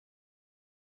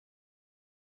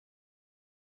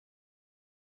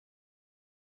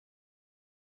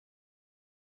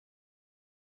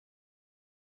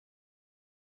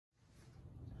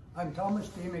I'm Thomas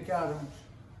D. McAdams,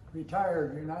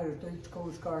 retired United States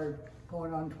Coast Guard,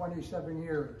 going on 27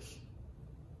 years.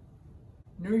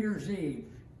 New Year's Eve,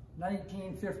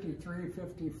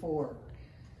 1953-54.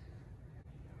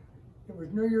 It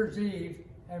was New Year's Eve,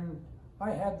 and I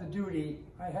had the duty,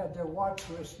 I had the watch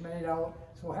list made out,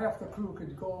 so half the crew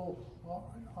could go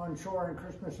on shore on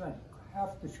Christmas night.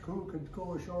 Half the crew could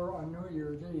go ashore on New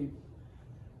Year's Eve.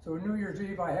 So New Year's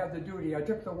Eve, I had the duty. I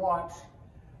took the watch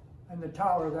and the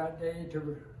tower that day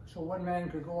so one man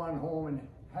could go on home and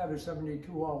have his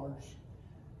 72 hours.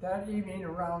 That evening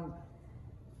around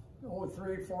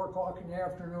 3, 4 o'clock in the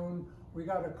afternoon, we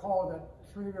got a call that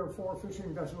 3 or 4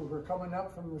 fishing vessels were coming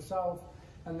up from the south,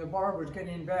 and the bar was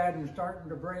getting bad and starting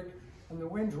to break, and the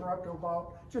winds were up to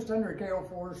about just under gale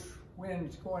force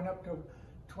winds, going up to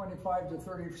 25 to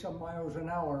 30 some miles an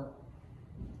hour.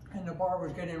 And the bar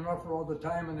was getting rougher all the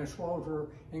time, and the swells were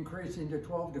increasing to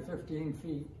 12 to 15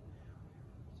 feet.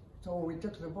 So we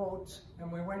took the boats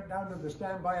and we went down to the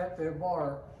standby at the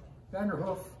bar.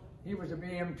 Vanderhoof, he was a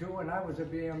BM2 and I was a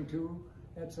BM2.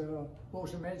 That's a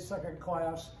bosun mate second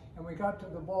class. And we got to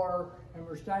the bar and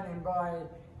we're standing by.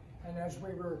 And as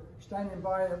we were standing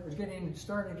by, it was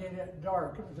starting to get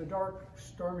dark. It was a dark,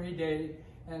 stormy day.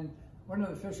 And one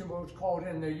of the fishing boats called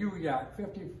in, the U-Yak,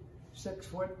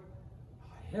 56-foot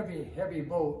heavy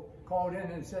boat, called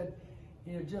in and said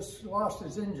he had just lost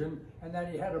his engine and that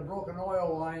he had a broken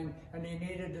oil line and he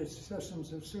needed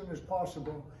assistance as soon as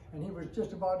possible. And he was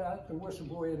just about at the whistle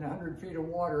buoy in 100 feet of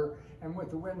water, and with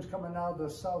the winds coming out of the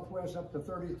southwest up to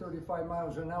 30, 35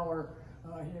 miles an hour,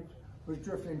 he was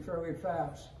drifting fairly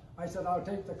fast. I said, I'll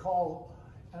take the call,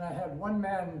 and I had one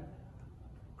man,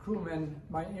 crewman,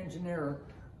 my engineer,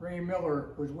 Ray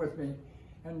Miller, was with me,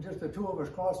 and just the two of us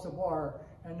crossed the bar.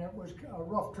 And it was a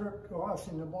rough trip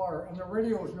crossing the bar. And the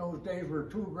radios in those days were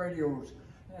tube radios.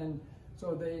 And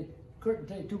so they couldn't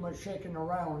take too much shaking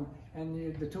around, and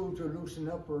the tubes would loosen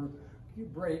up or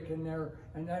break in there.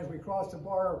 And as we crossed the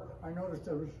bar, I noticed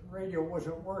the radio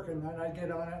wasn't working, and I'd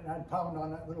get on it and I'd pound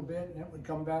on it a little bit, and it would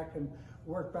come back and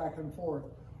work back and forth.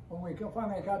 When we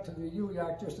finally got to the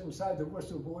U-Yak just inside the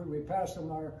whistle buoy, we passed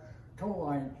them our tow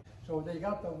line. So they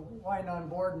got the line on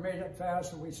board and made it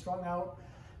fast, and we strung out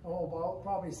about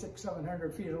probably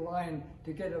 600-700 feet of line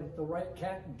to get the right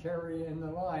canton carry in the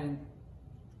line.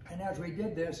 And as we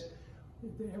did this,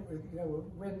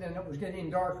 it was getting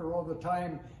darker all the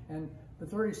time, and the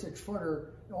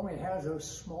 36-footer only has a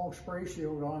small spray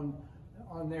shield on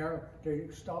there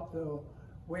to stop the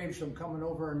waves from coming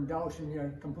over and dousing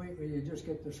you completely. You just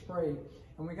get the spray.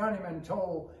 And we got him in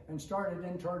tow and started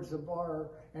in towards the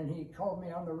bar, and he called me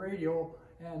on the radio,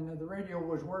 and the radio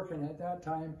was working at that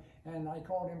time. And I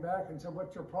called him back and said,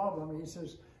 what's your problem? He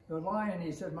says, the line,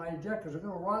 he said, my deck is a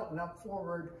little rotten up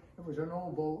forward. It was an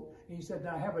old boat. He said,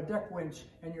 I have a deck winch,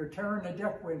 and you're tearing the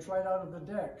deck winch right out of the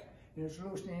deck, and it's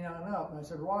loosening on up. And I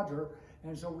said, Roger.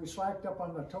 And so we slacked up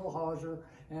on the tow hawser,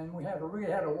 and we really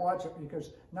had to watch it,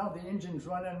 because now the engine's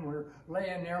running, we're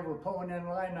laying there, we're pulling in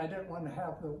line. I didn't want to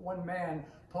have the one man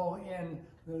pull in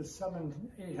the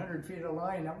 700-800 feet of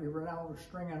line that we were now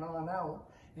stringing on out.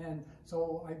 And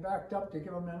so I backed up to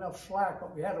give him enough slack,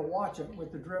 but we had to watch it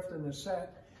with the drift and the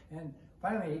set. And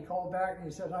finally he called back and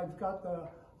he said, I've got the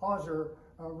hawser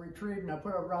retrieved, and I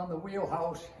put it around the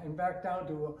wheelhouse and back down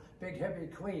to a big heavy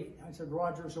cleat. I said,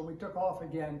 Roger. So we took off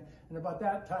again. And about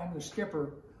that time, the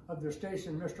skipper of the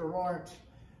station, Mr. Lawrence,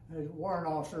 warrant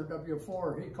officer,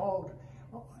 W4, he called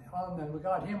on, and we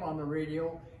got him on the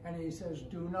radio, and he says,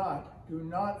 do not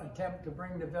attempt to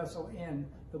bring the vessel in.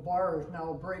 The bar is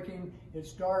now breaking,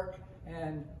 it's dark,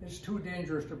 and it's too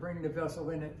dangerous to bring the vessel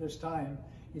in at this time.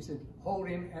 He said, hold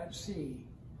him at sea.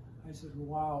 I said,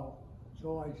 wow.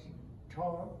 So I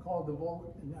called the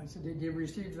boat, and I said, did you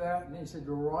receive that? And he said,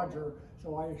 Roger.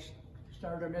 So I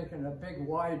started making a big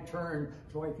wide turn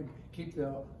so I could keep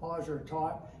the hawser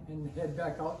taut and head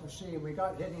back out to sea. We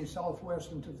got heading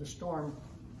southwest into the storm,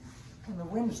 and the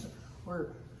winds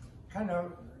were kind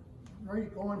of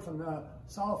right going from the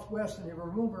southwest, and they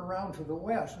were moving around to the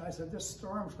west. And I said, this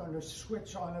storm's going to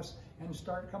switch on us and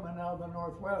start coming out of the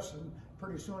northwest, and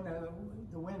pretty soon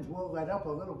the winds will let up a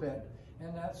little bit.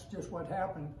 And that's just what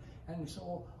happened. And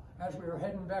so as we were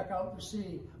heading back out to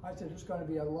sea, I said, it's going to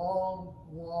be a long,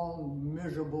 long,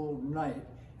 miserable night.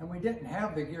 And we didn't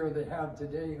have the gear they have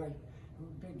today, like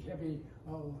big, heavy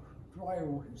dry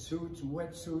suits and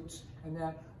wet suits, and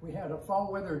that. We had a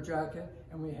foul weather jacket,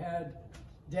 and we had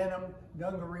denim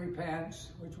dungaree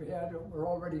pants, which were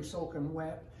already soaking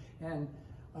wet. And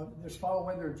this foul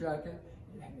weather jacket,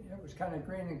 it was kind of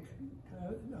green in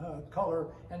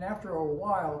color, and after a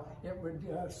while it would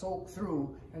soak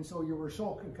through, and so you were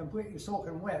completely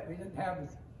soaking wet. We didn't have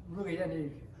really any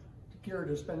gear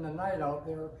to spend the night out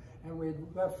there, and we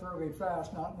left fairly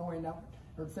fast, not knowing that,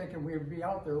 or thinking we'd be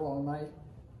out there all night.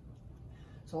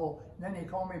 So then he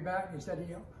called me back and he said,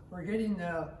 we're getting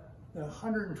the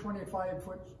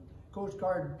 125-foot Coast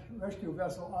Guard rescue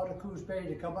vessel out of Coos Bay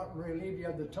to come up and relieve you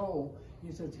of the tow.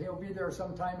 He said he'll be there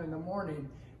sometime in the morning.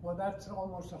 Well, that's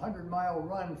almost a 100-mile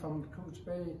run from Coos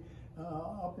Bay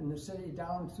up in the city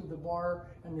down to the bar,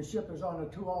 and the ship is on a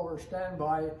 2-hour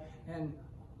standby. And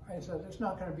I said, it's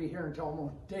not going to be here until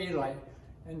almost daylight,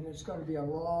 and it's going to be a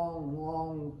long,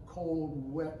 long, cold,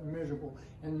 wet, miserable.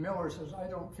 And Miller says, I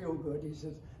don't feel good. He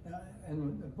says,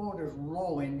 and the boat is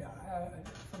rolling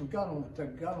from gunnel to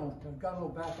gunnel to gunnel,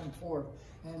 back and forth,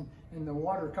 and the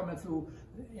water coming through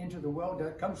into the well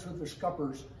that comes through the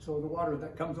scuppers, so the water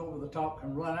that comes over the top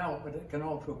can run out, but it can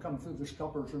also come through the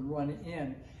scuppers and run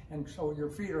in, and so your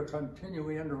feet are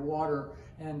continually underwater.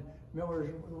 And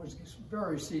Miller was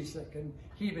very seasick, and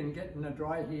heaving, getting the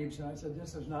dry heaves, and I said,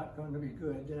 this is not going to be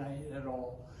good at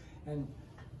all. And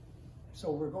so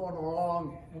we're going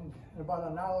along, and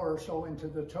about an hour or so into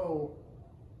the tow,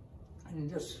 and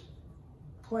just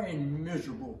plain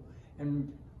miserable.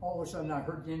 And all of a sudden I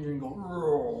heard the engine go,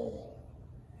 roar,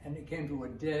 and it came to a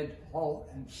dead halt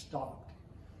and stopped.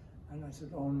 And I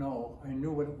said, oh no, I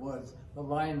knew what it was. The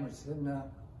line was in the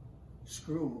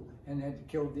screw, and had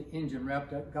killed the engine,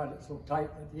 wrapped up, got it so tight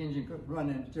that the engine couldn't run,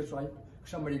 and it's just like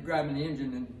somebody grabbing the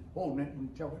engine and holding it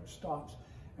until it stops.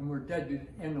 And we're dead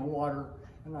in the water,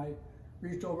 and I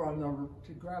reached over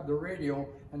to grab the radio,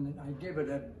 and I gave it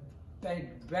a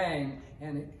big bang,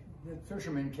 and the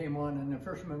fisherman came on, and the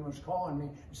fisherman was calling me,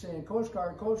 saying, Coast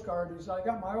Guard, he said, I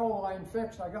got my oil line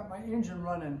fixed, I got my engine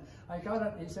running, I got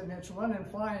it. He said, it's running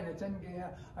fine, it's in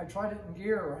gear. I tried it in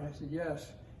gear. And I said,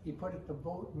 yes. He put the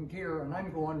boat in gear, and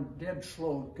I'm going dead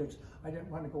slow because I didn't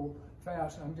want to go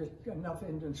fast. I'm just enough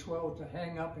engine swell to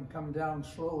hang up and come down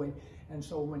slowly. And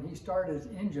so when he started his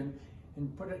engine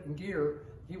and put it in gear,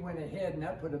 he went ahead, and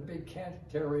that put a big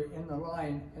cantary in the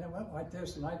line, and it went like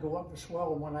this, and I go up the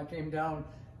swell, and when I came down,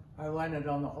 I landed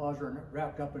on the hawser, and it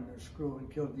wrapped up in the screw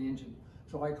and killed the engine.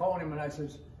 So I called him, and I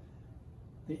says,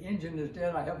 the engine is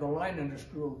dead, I have the line in the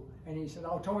screw. And he said,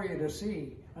 I'll tow you to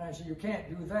sea. And I said, you can't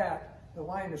do that. The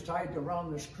line is tied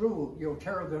around the screw. You'll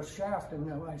tear the shaft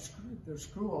and the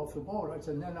screw off the boat. I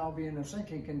said, then I'll be in a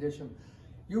sinking condition.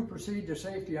 You proceed to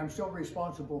safety. I'm still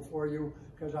responsible for you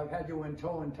because I've had you in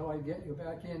tow until I get you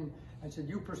back in. I said,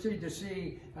 you proceed to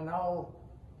sea, and I'll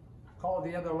call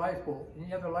the other lifeboat.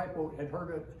 And the other lifeboat had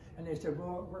heard it, and they said,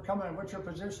 well, we're coming. What's your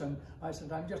position? I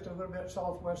said, I'm just a little bit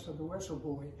southwest of the whistle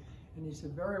buoy. And he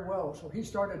said, very well. So he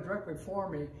started directly for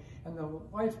me, and the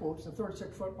lifeboats, the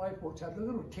 36-foot lifeboats, had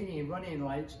little teeny running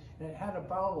lights, and it had a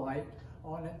bow light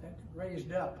on it that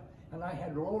raised up. And I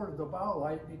had lowered the bow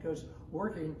light because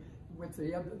working with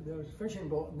the fishing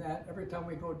boat and that, every time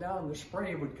we go down, the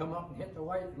spray would come up and hit the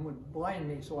light and would blind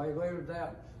me, so I lowered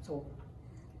that. So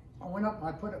I went up and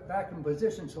I put it back in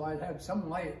position so I had some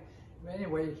light.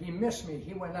 Anyway, he missed me.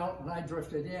 He went out and I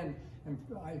drifted in, and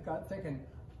I got thinking,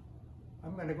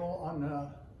 I'm going to go on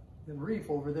the reef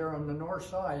over there on the north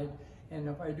side, and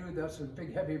if I do this, there's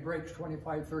big heavy breaks,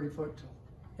 25, 30 foot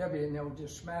heavy, and they'll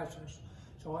just smash us.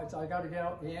 So I got to get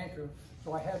out the anchor.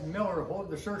 So I had Miller hold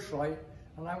the searchlight,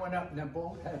 and I went up, and the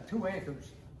boat had 2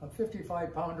 anchors, a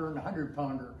 55-pounder and a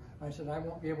 100-pounder. I said, I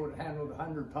won't be able to handle the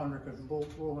 100-pounder because the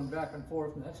boat's rolling back and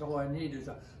forth, and that's all I need is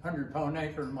a 100-pound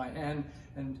anchor in my hand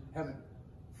and have it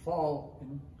fall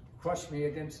and crush me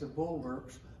against the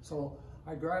bulwarks. So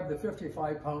I grabbed the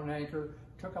 55-pound anchor,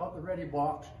 took out the ready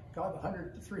box, got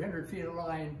 300 feet of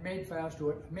line, made fast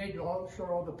to it, made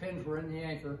sure all the pins were in the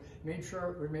anchor, made sure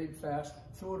it was made fast,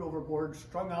 threw it overboard,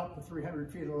 strung out the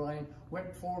 300 feet of line,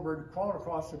 went forward, crawled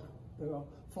across the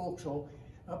forecastle,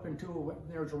 up into,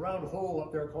 there's a round hole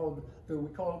up there called, we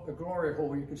call it the glory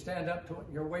hole. You could stand up to it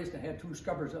in your waist, and it had 2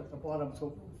 scuppers at the bottom,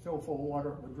 so fill full of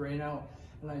water, it would drain out.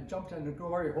 And I jumped in the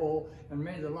glory hole and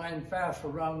made the line fast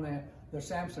around the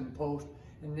Samson post,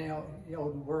 and now, you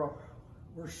know,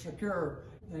 we're secure.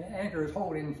 The anchor is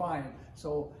holding fine,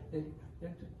 so it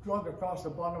drug across the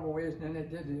bottom of the waist, and then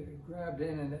it grabbed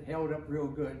in and it held up real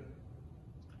good.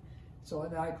 So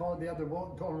then I called the other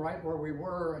boat and told him right where we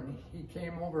were, and he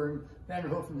came over and Van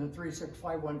Hoof in the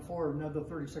 36514, another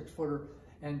 36-footer,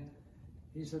 and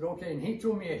he said, okay, and he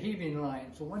threw me a heaving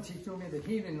line. So once he threw me the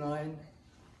heaving line,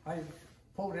 I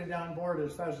pulled it down board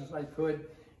as fast as I could,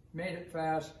 made it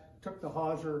fast, took the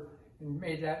hawser and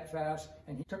made that fast,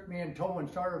 and he took me in tow and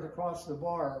started across the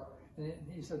bar. And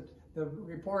he said, the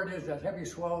report is that heavy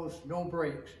swells, no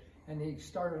brakes. And he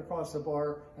started across the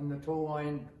bar, and the tow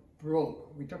line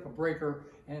broke. We took a breaker,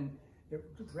 and it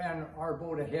ran our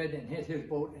boat ahead and hit his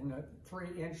boat, and the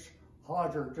 3-inch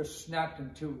hawser just snapped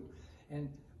in two. And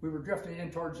we were drifting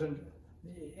in towards the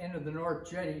end of the north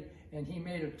jetty, and he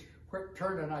made a quick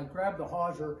turn, and I grabbed the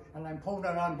hawser and I pulled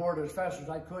it on board as fast as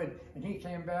I could, and he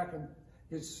came back and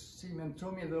his seaman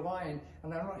threw me the line,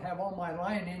 and I don't have all my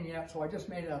line in yet, so I just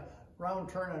made a round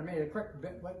turn and I made a quick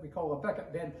bit, what we call a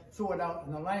becket bend, threw it out,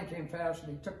 and the line came fast,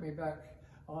 and he took me back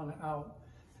on out.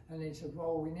 And he said,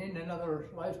 well, we need another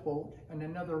lifeboat and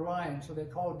another line, so they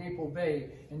called Depot Bay,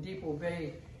 and Depot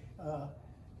Bay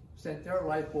sent their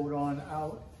lifeboat on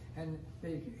out, and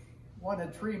they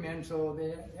wanted 3 men, so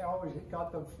they always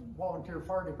got the volunteer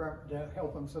fire department to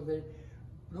help them, so they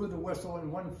blew the whistle,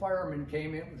 and 1 fireman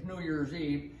came. It was New Year's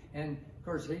Eve, and of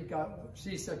course he got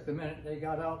seasick the minute they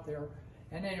got out there.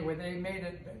 And anyway, they made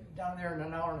it down there in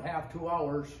an hour and a half, 2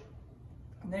 hours,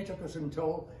 and they took us in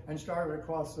tow and started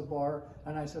across the bar.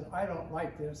 And I said, I don't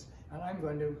like this, and I'm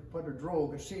going to put a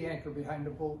drogue, a sea anchor behind the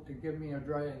boat to give me a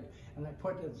drag. And I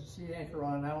put the sea anchor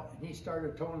on out, and he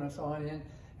started towing us on in,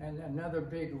 and another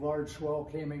big, large swell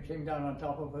came and came down on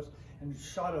top of us and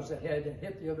shot us ahead and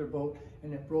hit the other boat,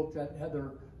 and it broke that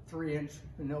other 3-inch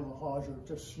vanilla hawser,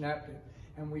 just snapped it.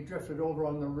 And we drifted over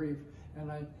on the reef,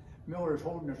 and Miller's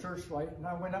holding a searchlight, and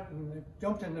I went up and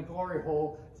jumped in the glory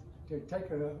hole to take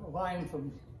a line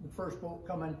from the first boat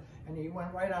coming, and he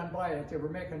went right on by it. They were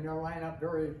making their line up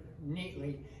very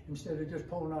neatly instead of just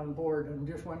pulling on board, and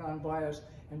just went on by us.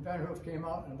 And Van Hoof came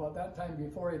out, and about that time,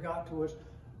 before he got to us,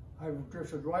 I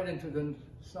drifted right into the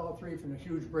south reef, and a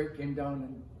huge break came down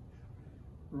and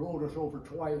rolled us over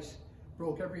twice,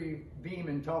 broke every beam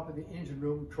in top of the engine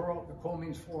room, tore out the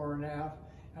coamings fore and aft,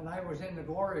 and I was in the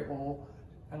glory hole,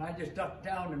 and I just ducked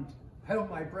down and held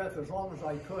my breath as long as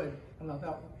I could. And I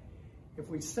thought, if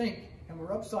we sink and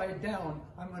we're upside down,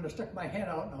 I'm going to stick my head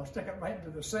out and I'll stick it right into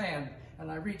the sand. And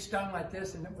I reached down like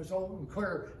this, and it was open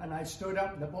clear, and I stood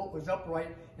up, and the boat was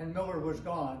upright, and Miller was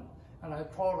gone. And I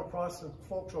crawled across the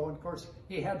forecastle, and of course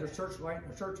he had the searchlight,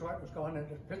 and the searchlight was gone, and it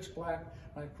was pitch black.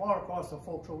 And I crawled across the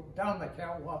forecastle, down the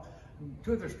catwalk, and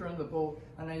to the stern of the boat,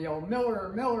 and I yelled,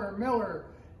 Miller, Miller, Miller.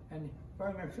 And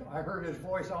I heard his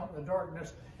voice out in the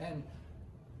darkness, and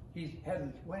he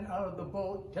went out of the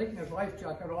boat, taking his life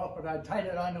jacket off, but I tied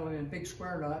it onto him in big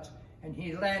square knots, and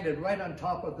he landed right on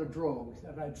top of the drogue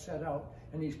that I'd set out,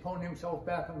 and he's pulling himself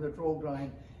back on the drogue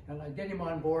line. And I get him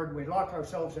on board, and we lock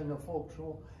ourselves in the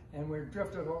forecastle, and we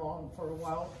drifted along for a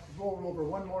while, rolled over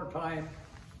one more time,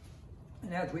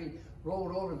 and as we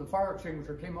rolled over, the fire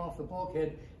extinguisher came off the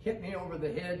bulkhead, hit me over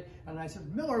the head, and I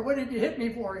said, Miller, what did you hit me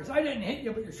for? He said, I didn't hit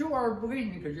you, but you sure are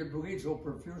bleeding, because you bleed so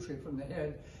profusely from the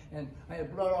head. And I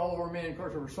had blood all over me, and of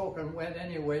course, I was soaking wet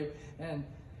anyway. And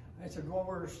I said, well,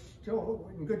 we're still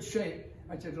in good shape.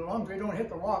 I said, as long as we don't hit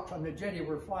the rocks on the jetty,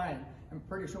 we're fine. And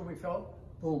pretty soon we felt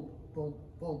boom, boom,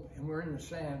 boom, and we're in the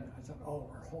sand. I said, oh,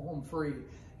 we're home free.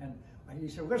 And he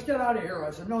said, let's get out of here.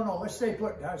 I said, no, let's stay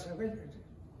put. I said,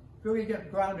 really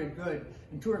get grounded good.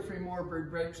 And 2 or 3 more big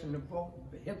breaks, and the boat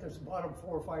hit this bottom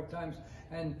 4 or 5 times.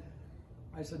 And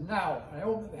I said, now. And I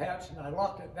opened the hatch, and I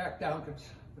locked it back down, because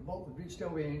the boat would still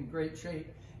be in great shape.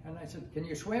 And I said, can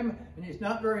you swim? And he's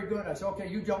not very good. I said, okay,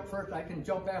 you jump first. I can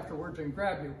jump afterwards and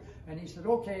grab you. And he said,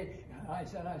 okay.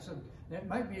 And I said, it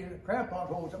might be crab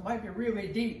potholes. It might be really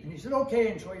deep. And he said,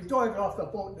 okay. And so he dove off the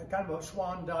boat in a kind of a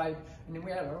swan dive. And then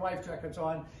we had our life jackets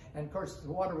on. And of course,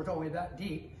 the water was only that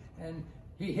deep. And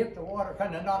he hit the water,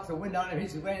 kind of knocked the wind out of him.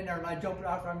 He's laying there, and I jumped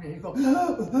after him, and he goes,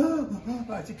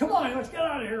 I said, come on, let's get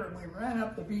out of here. And we ran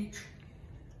up the beach.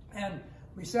 And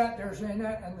we sat there saying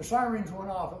that, and the sirens went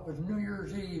off. It was New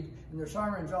Year's Eve, and the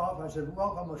sirens off. I said,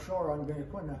 welcome ashore on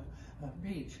Guard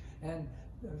Beach. And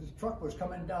the truck was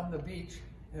coming down the beach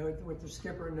with the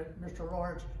skipper and Mr.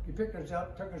 Lawrence. He picked us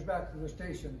up, took us back to the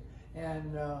station,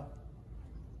 and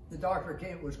the doctor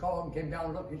was called and came down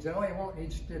and looked. He said, oh, he won't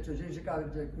need stitches. He's got a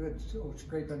good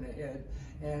scrape in the head.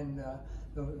 And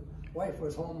the wife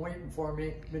was home waiting for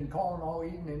me, been calling all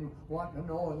evening, wanting to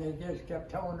know, and they just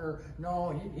kept telling her,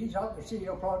 no, he's out to sea,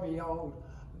 he'll probably be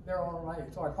there all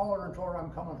night. So I called her and told her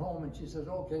I'm coming home, and she says,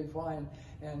 okay, fine.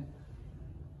 And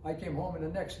I came home, and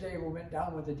the next day we went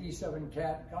down with the D7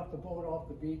 Cat, got the boat off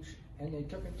the beach, and they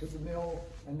took it to the mill,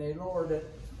 and they lowered it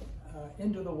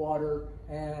into the water,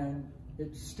 and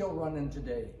it's still running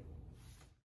today.